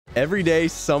Every day,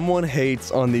 someone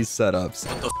hates on these setups.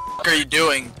 What the f are you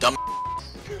doing, dumb?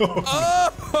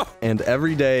 And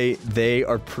every day, they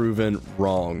are proven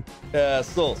wrong.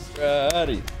 Castle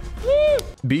Stratty.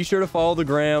 Be sure to follow the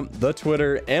gram, the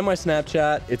Twitter, and my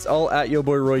Snapchat. It's all at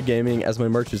YoBoyRoy Gaming, as my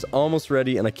merch is almost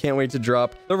ready, and I can't wait to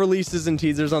drop the releases and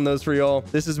teasers on those for y'all.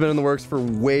 This has been in the works for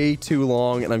way too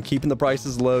long, and I'm keeping the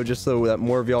prices low just so that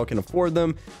more of y'all can afford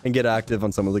them and get active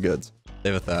on some of the goods.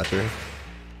 They have a Thatcher.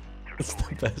 It's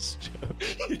the best joke.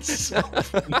 It's so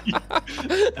funny.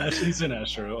 Ashley's an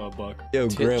Astro, Buck. Yo,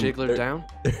 Grim, Jiggler down?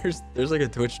 There's like a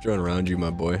Twitch drone around you,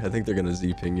 my boy. I think they're gonna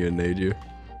Z-ping you and nade you.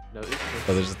 No,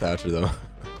 Oh, there's a Thatcher though.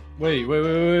 Wait.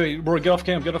 Bro, get off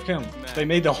cam. They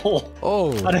made the hole.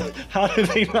 Oh. How did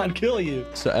they not kill you?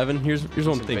 So Evan, here's what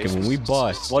I'm thinking. When we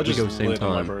bust, we Just go same lit in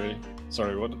time. library.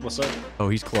 Sorry, what's that? Oh,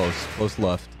 he's close. Close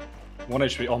left. 1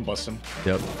 HP. Oh, I'm busting.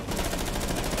 Yep.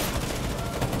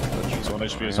 He's 1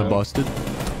 HP as I well. busted.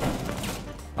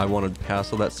 I wanted to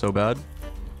castle that so bad.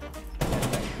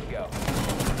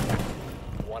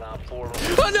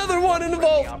 Another one in the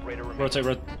vault!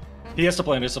 Rotate. He has to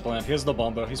plan. He has the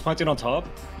bomb though. He's planting on top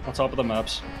of the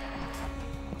maps.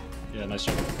 Yeah, nice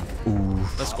job. Ooh.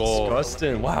 let's go.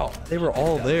 Disgusting. Wow. They were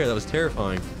all there. That was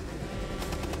terrifying.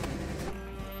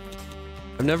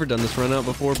 I've never done this run out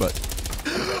before, but...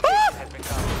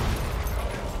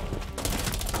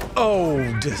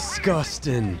 Oh,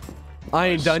 disgusting. I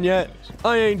ain't done yet.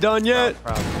 I'm done.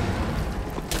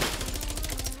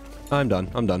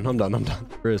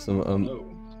 Chris, I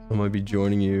might be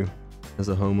joining you as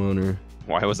a homeowner.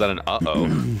 Why was that an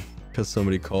uh-oh? Because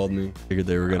somebody called me. Figured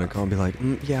they were gonna call and be like,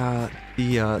 yeah,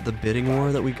 the bidding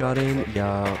war that we got in,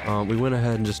 yeah, we went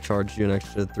ahead and just charged you an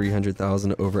extra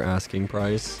 300,000 over asking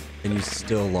price, and you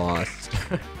still lost.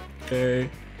 Okay.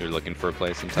 You're looking for a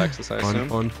place in Texas, I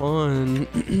assume?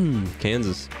 Fun.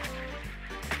 Kansas.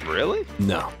 Really?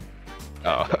 No.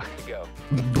 Oh.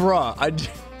 Bruh, I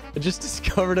just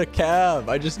discovered a cab.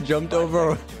 I just jumped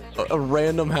over a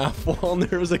random half wall and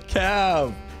there was a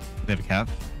cab. They have a cab?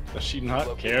 Does she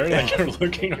not care that you're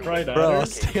looking right at Bro, her? I'll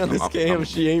stay on this game.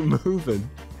 She ain't moving.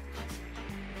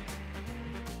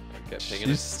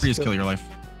 Please kill your life.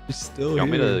 She's still You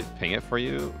want me here. to ping it for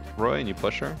you, Roy, and you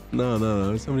push her?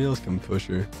 No. Somebody else can push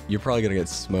her. You're probably gonna get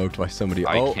smoked by somebody.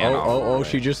 I cannot, Oh,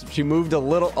 right. she moved a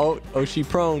little. Oh, she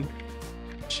prone.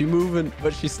 She moving,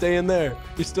 but she's staying there.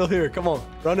 She's still here. Come on,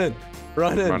 run in.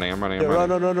 I'm running. Yeah, run.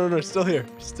 No. Still here.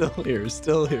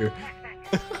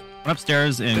 One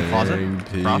upstairs in closet.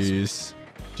 Cross. Peace.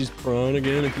 She's prone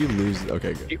again. If you lose,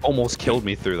 okay, good. He almost killed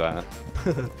me through that.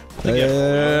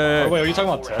 Oh, wait, are you talking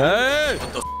about Ted? Hey!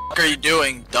 What the f are you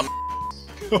doing, dumb?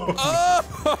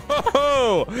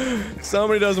 Oh!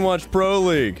 Somebody doesn't watch Pro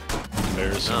League.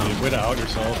 Embarrassing. Way to out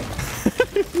yourself.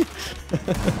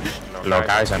 Hello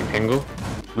guys, I'm Pingu.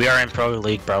 We are in Pro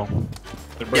League, bro.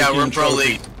 Yeah, we're in Pro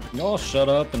League. Y'all shut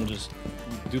up and just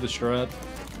do the strat.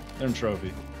 They're in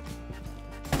trophy.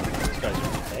 These guys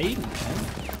are fading, man.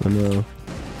 I know.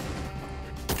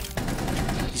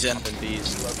 He's in.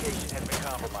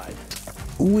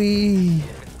 Wee.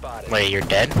 Wait, you're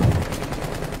dead?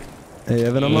 Hey,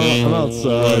 Evan, I'm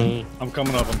outside. I'm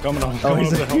coming up. Oh,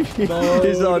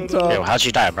 he's on top. Yo, how'd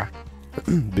you die, bro?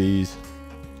 Bees.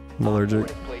 I'm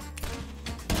allergic.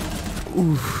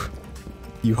 Oof.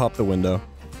 You hop the window.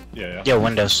 Yeah. Yo,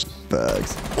 Windows.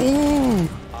 Bags. Ooh.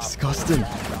 Disgusting.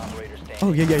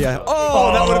 Oh, yeah.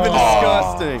 Oh, that would have been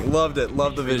disgusting. Loved it.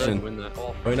 Loved the vision.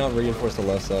 Why not reinforce the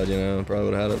left side, you know? Probably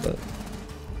would have had it, but...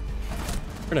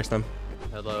 For next time.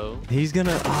 Hello. He's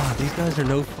gonna... these guys are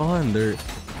no fun. They're...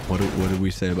 What did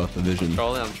we say about the vision?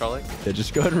 I'm trolling. Yeah,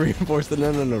 just go ahead and reinforce the...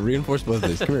 No. Reinforce both of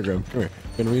these. Come here, Graham. Come here.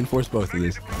 I'm gonna reinforce both of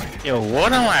these. Yo,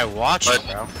 what am I watching,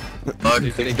 bro? Bug.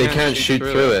 They can't shoot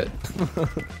through it.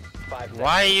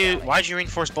 Why'd you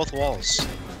reinforce both walls?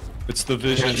 It's the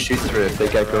vision. Shoot through it. They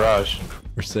got garage.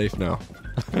 We're safe now.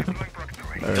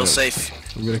 Feel safe.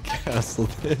 I'm gonna castle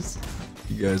this.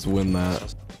 You guys win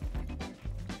that.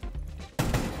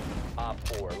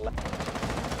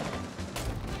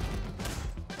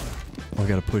 I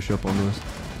gotta push up on this.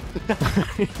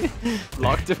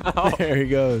 Locked him out. There he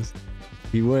goes.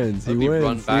 He wins. He Let me run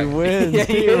wins. He back. wins. Yeah,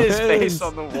 he hit his wins. face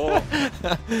on the wall.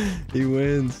 He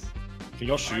wins. Can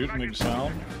y'all shoot and make a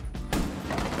sound?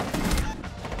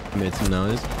 Made some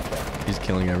noise. He's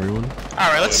killing everyone.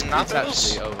 Alright, let's not It's do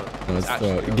this. actually over. No, let's Actually,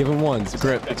 throw it. Give him one.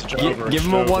 Grip. It's Give over,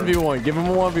 him a it's over. 1v1. Give him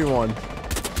a 1v1.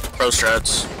 Pro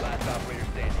strats.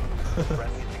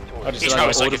 I just He's I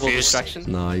probably so Audible confused. distraction.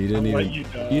 Nah, you didn't I'll let even. you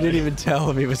die. You didn't even tell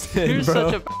him he was in, You're bro.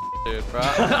 such a dude, bro.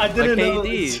 I didn't my know KD.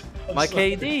 this. I'm My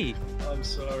sorry. KD. I'm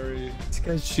sorry. This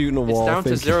guy's shooting a It's wall. down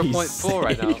to thinking he's 0.4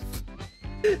 right now.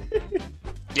 safe.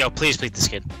 Yo, please beat this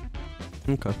kid.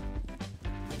 Okay.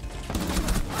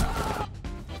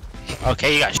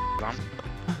 Okay, you got on.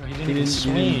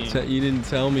 You didn't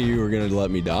tell me you were gonna let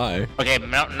me die. Okay,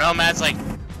 Nomad's like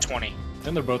 20. I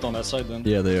think they're both on that side then.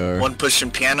 Yeah, they are. One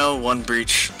pushing piano, one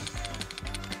breach.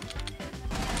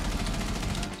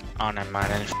 Oh, never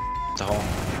mind. It's a hole.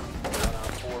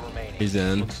 He's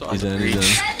in. He's in. He's in.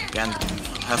 Again,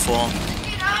 half wall.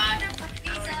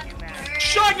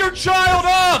 Shut your child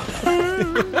up!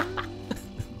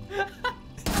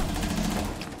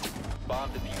 Bomb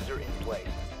diffuser in place.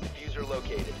 Diffuser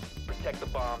located. Protect the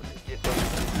bombs and get those.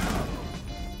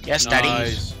 Yes,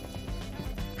 daddy.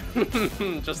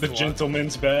 Just the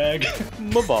gentleman's bag.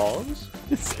 My balls.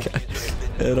 This guy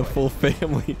had a full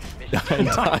family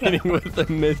dining with a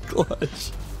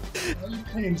mid-clutch. Why are you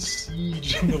playing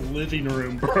Siege in the living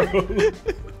room, bro?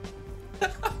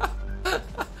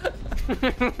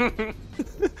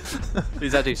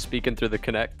 He's actually speaking through the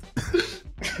Connect.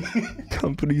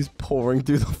 Company's pouring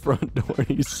through the front door and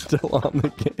he's still on the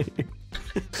game.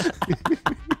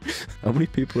 How many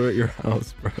people are at your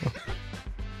house, bro?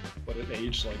 But at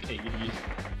age like 80.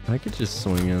 I could just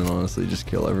swing in and honestly just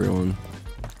kill everyone.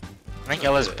 I think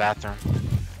Ella's bathroom.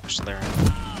 Where's there?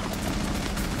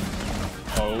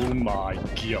 Oh my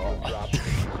god.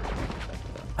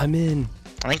 I'm in.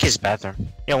 I think his bathroom.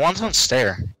 Yeah, one's on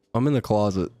stair. I'm in the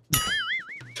closet.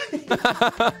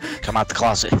 Come out the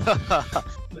closet.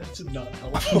 That's not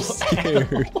I'm helpful.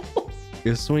 scared.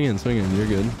 Go swing in, you're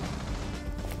good.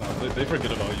 No, they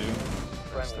forget about you.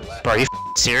 Bro, are you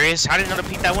serious? How did you know to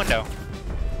peek that window?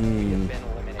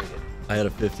 I had a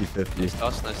 50-50. Nice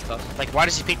toss. Like, why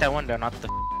does he peek that window, not the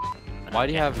Why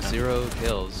do you have 0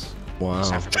 kills? Wow.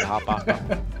 Time for me to hop off.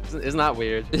 Isn't that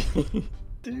weird?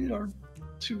 Dude, our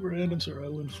two randoms are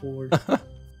 0-4.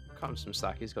 Cut him some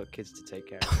slack, he's got kids to take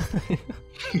care of.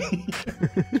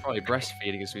 He's probably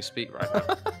breastfeeding as we speak right now.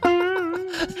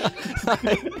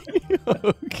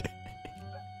 Okay.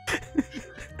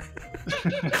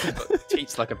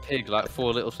 Teats like a pig, like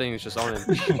 4 little things just on him.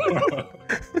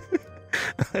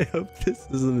 I hope this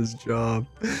isn't his job.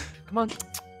 Come on,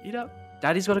 eat up.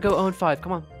 Daddy's gotta go 0-5,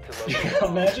 come on.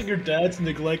 Imagine your dad's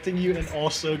neglecting you and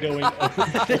also going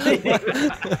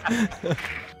 0-5.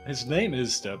 His name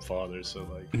is Stepfather, so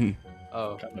like,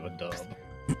 Oh, kind of a dub.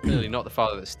 clearly not the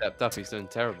father that stepped up, he's doing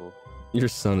terrible. Your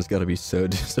son has got to be so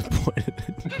disappointed.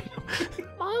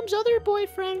 Mom's other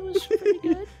boyfriend was pretty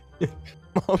good.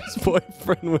 Mom's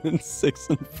boyfriend went 6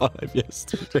 and 5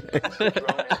 yesterday.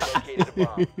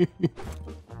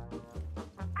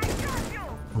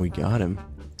 We got him.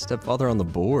 Stepfather on the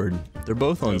board. They're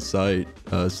both on site.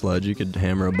 Sledge, you could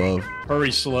hammer above.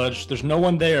 Hurry, Sludge. There's no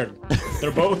one there.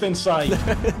 They're both inside.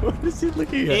 What is he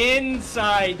looking at?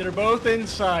 Inside. They're both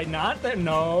inside. Not there.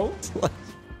 No. Sledge.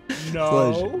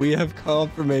 No. Sledge, we have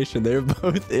confirmation. They're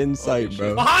both in sight,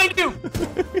 bro. Behind you!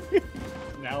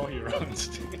 Now he runs.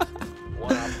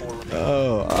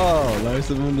 Oh,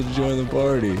 nice of him to join the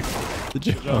party. Good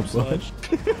job, Sledge.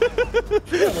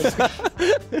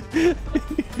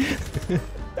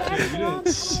 You didn't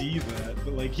see that,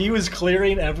 but like he was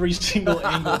clearing every single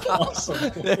angle possible.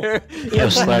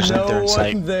 There's Sledge no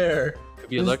inside. one there. Could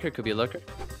be a lurker, could be a lurker.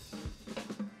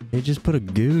 He just put a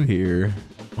goo here.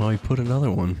 Oh, he put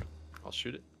another one. I'll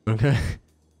shoot it. Okay.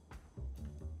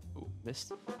 Ooh,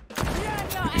 missed.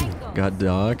 Got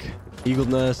Doc. Eagle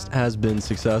Nest has been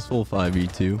successful,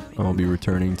 5v2. I'll be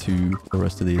returning to the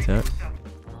rest of the attack.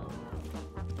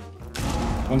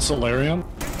 One Solarium.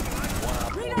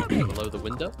 Below the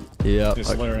window. Yeah. This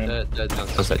Solarium.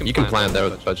 You can plant there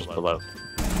with just below.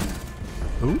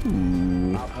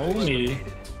 Ooh. Only.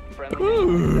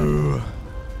 Ooh.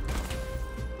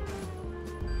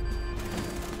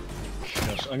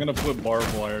 Gosh, I'm gonna put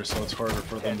barbed wire so it's harder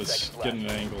for them to get an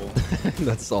angle.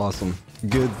 That's awesome.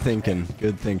 Good thinking.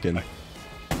 Good thinking.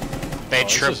 They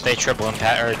triple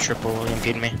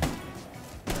impede me.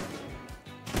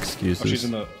 Excuses. Oh, she's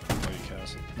in the. Oh, you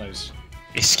cast it. Nice.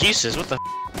 Excuses? What the?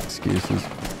 Excuses.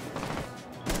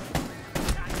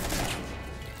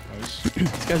 Nice.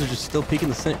 These guys are just still peeking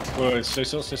the sink. Wait, stay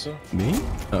still, stay still. Me?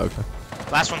 Oh, okay.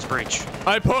 Last one's breach.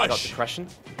 I I got push. depression.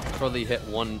 Probably hit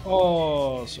one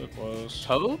Oh, so close.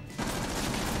 toe.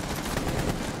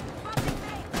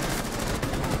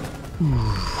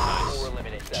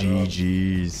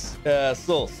 GG's.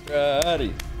 Castle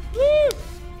Stratty.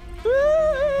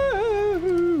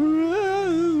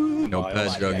 No,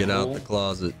 Pedro, get out the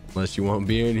closet. Unless you won't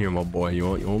be in here, my boy. You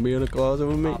won't be in the closet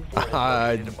with me?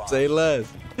 Say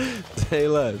less. Say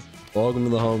less. Welcome to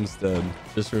the homestead.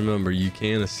 Just remember, you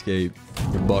can't escape.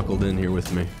 You're buckled in here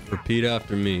with me. Repeat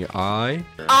after me. I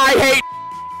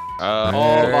Oh my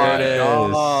There it is.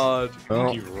 god.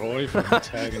 Thank you, Roy, for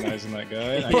antagonizing that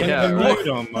guy. I can't Yeah, even right.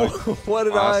 mute him. What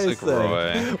did Classic I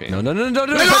say? Roy. No, no, no, no,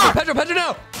 no, Pedro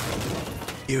now!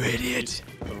 You idiot.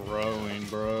 Throwing,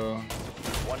 bro.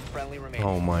 One friendly remaining.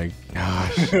 Oh my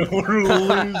gosh. We're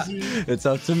losing. It's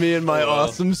up to me and my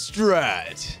awesome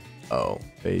strat. Oh,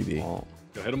 baby. Go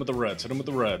hit him with the reds. Hit him with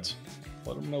the reds.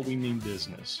 Let him know we mean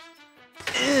business.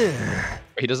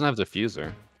 He doesn't have diffuser.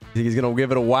 You think he's gonna give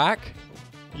it a whack?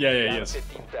 Yeah, Down to yes.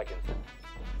 15 seconds.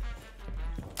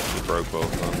 He broke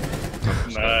both of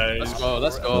them. Nice.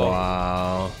 Let's go.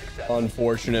 Wow.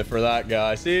 Unfortunate for that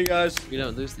guy. See you guys. We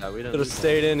don't lose that. We don't Should have lose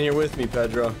stayed in here with me,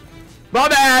 Pedro. My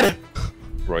bad.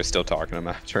 Roy's still talking to him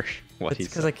after what It's he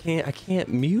because said. I can't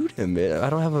mute him. I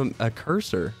don't have a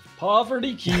cursor.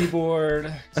 Poverty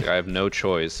keyboard. See, I have no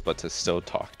choice but to still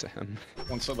talk to him.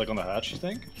 One side, like on the hatch, you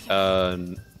think?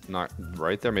 Not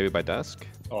right there, maybe by desk.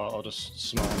 Oh, I'll just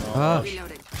smell him out. Ah,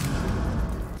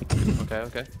 Okay,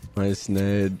 okay. nice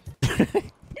nade.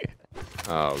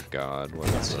 Oh god, what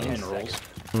is Hand this? rolls.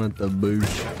 Let the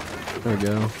boosh. There we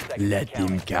go. Let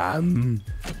him come.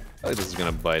 I feel like this is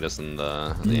gonna bite us in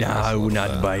the ass a No, little not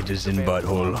bit. bite us in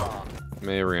butthole.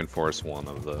 May reinforce one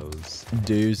of those.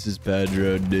 Deuces,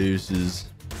 Pedro, deuces.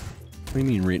 What do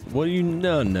you mean, what do you,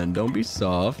 no, don't be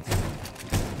soft.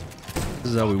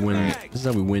 This is how we win, this is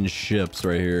how we win ships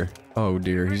right here. Oh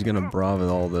dear, he's gonna bravo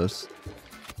all this.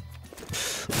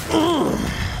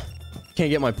 Can't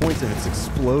get my points if it's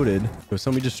exploded. Yo,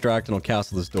 somebody distract and I'll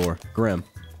castle this door. Grim,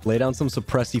 lay down some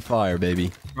suppressy fire,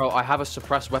 baby. Bro, I have a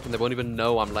suppressed weapon. They won't even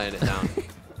know I'm laying it down.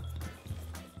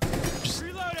 Just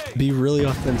be really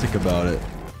authentic about it.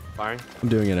 Firing. I'm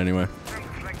doing it anyway.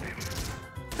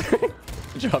 Good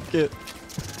job, kid.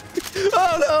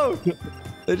 Oh no!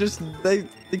 They just they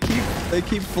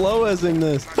keep flow-esing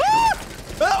this. Ah!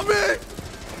 Help me!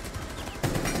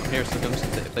 Here, so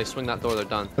if they swing that door, they're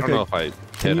done. I don't know if I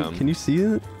hit him. Can you see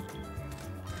it?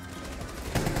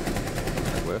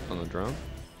 Whiff on the drone.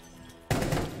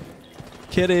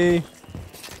 Kitty,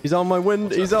 he's on my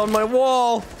window. He's on my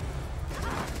wall.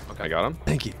 Okay, I got him.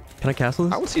 Thank you. Can I castle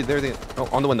this? I would see there. Oh,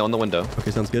 on the window. On the window. Okay,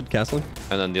 sounds good. Castling.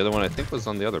 And then the other one I think was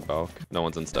on the other balk. No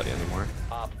one's in study anymore.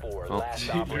 Op 4, Oh. last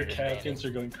Dude, your operator captains standing.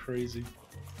 are going crazy.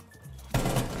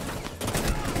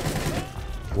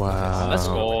 Wow. Let's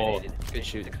go. Eliminated. Good Mission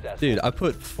shoot. successful. Dude, I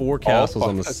put 4 castles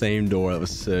on the fuck. same door. That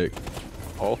was sick.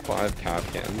 All 5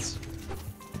 Capcans.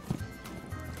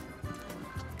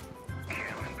 You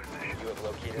have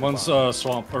located a One's bomb.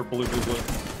 swamp or blue stairs.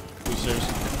 You have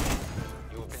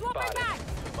been spotted.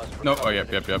 You must No, recover oh, yep.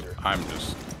 the diffuser. I'm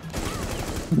just...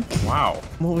 Wow.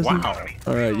 What was Wow.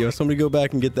 All right, yo, somebody go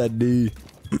back and get that D.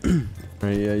 All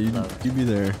right, yeah, you be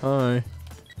there. Hi.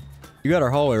 You got our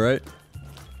hallway, right?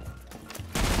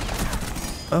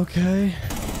 Okay.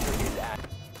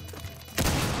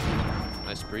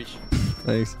 Nice breach.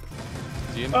 Thanks.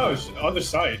 Oh, it's other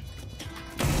side.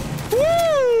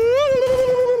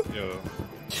 Yo.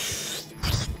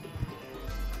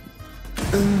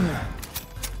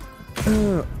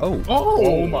 Oh.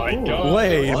 Oh my god.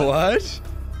 Wait, what?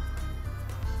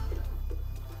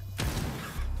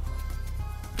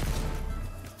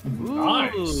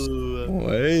 Nice.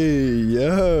 Wait,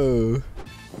 yo.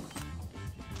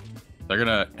 They're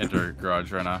gonna enter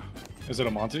garage right now. Is it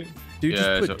a Monty? Dude,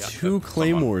 Yeah, just put it's a- 2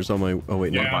 claymores on my... Oh,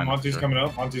 wait, no. Yeah, Monty's sure. coming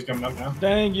up. Monty's coming up now.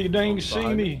 Dang, you see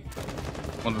me.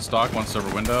 One's in stock, one's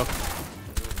server window.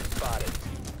 Spotted.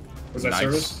 Was that Nice.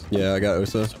 service? Yeah, I got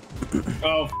Osa.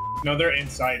 Oh, no, they're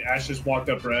inside. Ash just walked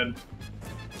up red.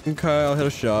 Okay, I'll hit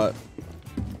a shot.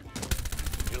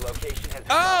 Your location has been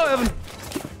Oh, Evan!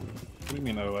 What do you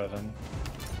mean, oh, Evan?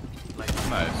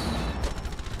 Nice.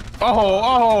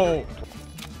 Oh!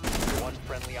 one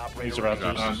friendly operator. These are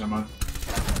remaining. Raptors. Never mind.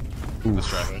 Oof,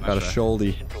 try, got a nice try. shoulder.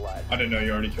 Mission for life. I didn't know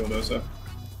you already killed Osa.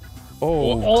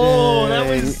 Oh, Oh, that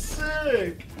dang. was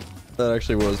sick. That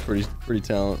actually was pretty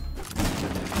talent.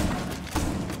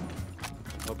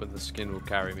 Hoping the skin will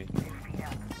carry me.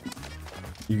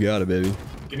 You got it, baby.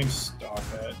 Getting stock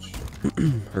edge.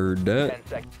 Heard that. 10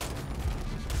 seconds.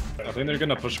 I think they're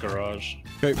gonna push garage.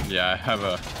 Okay. Yeah, I have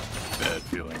a bad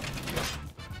feeling.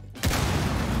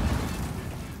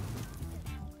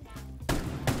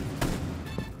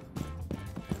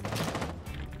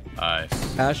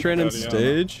 Nice. Ash ran in Howdy,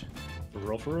 stage. For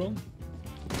real, for real?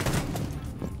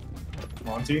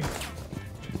 Monty.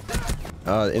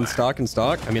 In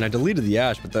stock. I mean, I deleted the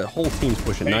Ash, but the whole team's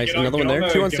pushing. Hey, Nice. get on- Another one get there.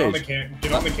 the- 2 on get on the stage. cam-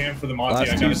 Get on the cam for the Monty. Last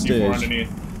I got two a C4 stage.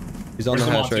 underneath. He's on Where's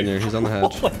the the hatch right Monty? there. He's on the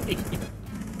hatch.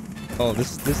 Oh,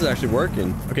 this is actually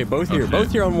working. Okay, both here. Okay.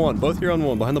 Both here on one. Both here on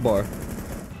one. Behind the bar.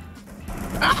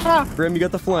 Grim, you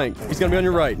got the flank. He's gonna be on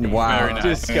your right. Wow. Very nice.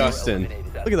 Disgusting.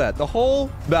 Look at that. The whole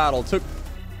battle took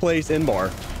place in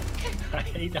bar. I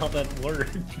hate how that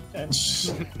worked.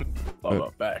 Follow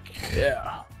up back.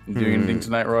 Yeah. You doing anything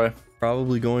tonight, Roy?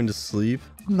 Probably going to sleep.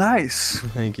 Nice.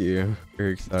 Thank you.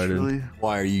 Very excited. Really?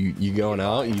 Why are you going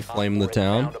out? You flaming the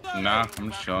town? Nah,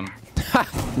 I'm just chilling.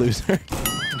 Loser.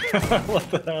 What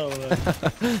the hell? Man?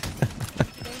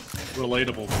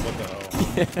 Relatable, but what the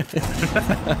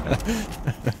hell?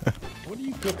 What are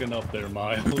you cooking up there,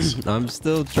 Miles? I'm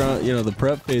still trying. You know, the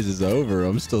prep phase is over.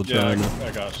 I'm still trying to.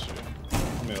 I got you.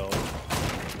 Let me all.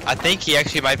 I think he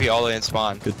actually might be all in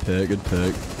spawn. Good pick. Good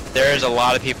pick. There's a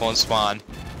lot of people in spawn.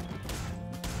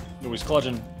 Oh, he's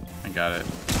clutching. I got it.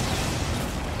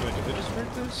 Wait, did they just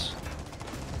break this?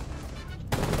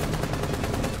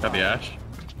 Got the ash.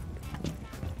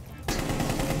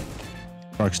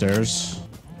 Dark stairs.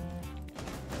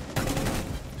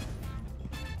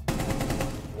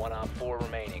 1 op 4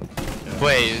 remaining.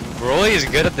 Wait, Roy is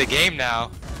good at the game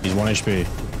now. He's 1 HP.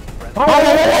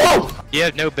 You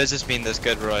have no business being this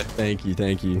good, Roy. Thank you.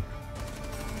 Thank you.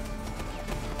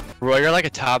 Roy, you're like a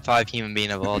top 5 human being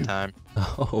of all time.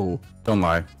 Oh. Don't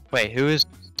lie. Wait, who is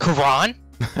Quran?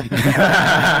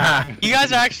 You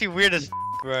guys are actually weird as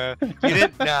bro. You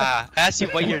didn't, nah. I asked you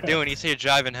what you're doing. You said you're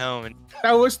driving home. And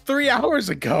That was 3 hours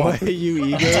ago. Why you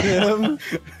egoed him?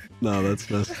 No, that's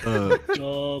messed up.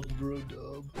 Dub, bro,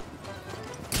 dub.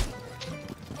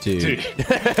 Dude.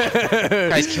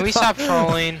 guys, can we stop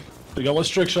trolling? Yo, let's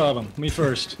trick shot him. Me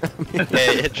first.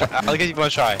 Hey, I'll give you one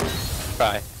try.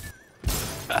 Try.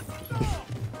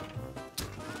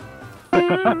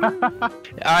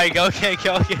 Alright, go get,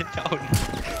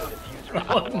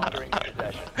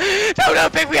 no,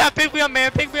 pick me up,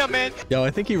 man, pick me up, man. Yo, I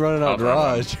think he running out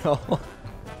garage, yo.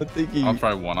 I think he. I'll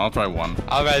try one.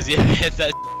 Oh, guys, yeah, hit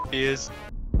that fuse.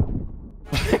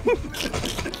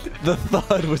 The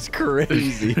thud was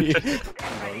crazy.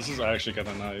 Oh, this is actually kind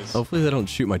of nice. Hopefully they don't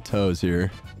shoot my toes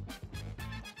here.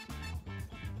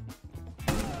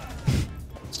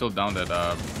 Still down that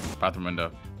bathroom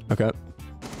window. Okay.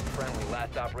 Friendly,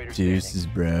 last operator Juices,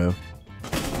 bro.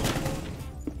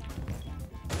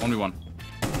 1v1.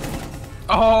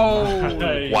 Oh!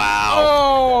 Hey. Wow.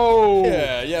 Oh!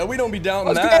 Yeah, we don't be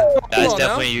doubting that. That's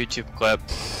definitely a YouTube clip.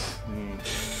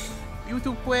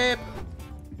 YouTube whip.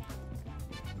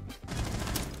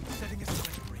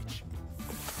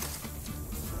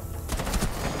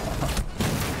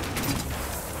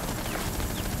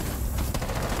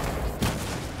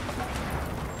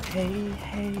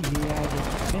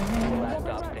 last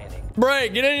stop standing. Bray,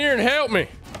 get in here and help me.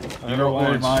 Never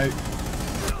once.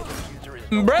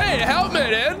 Bray, help me,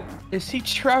 dude. Is he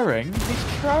trying? He's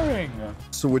trying.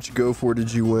 So which go for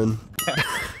did you win?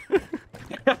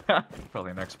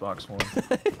 Probably an Xbox One.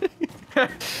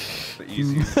 The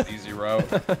easy route.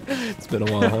 It's been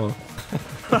a while,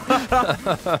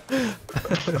 huh?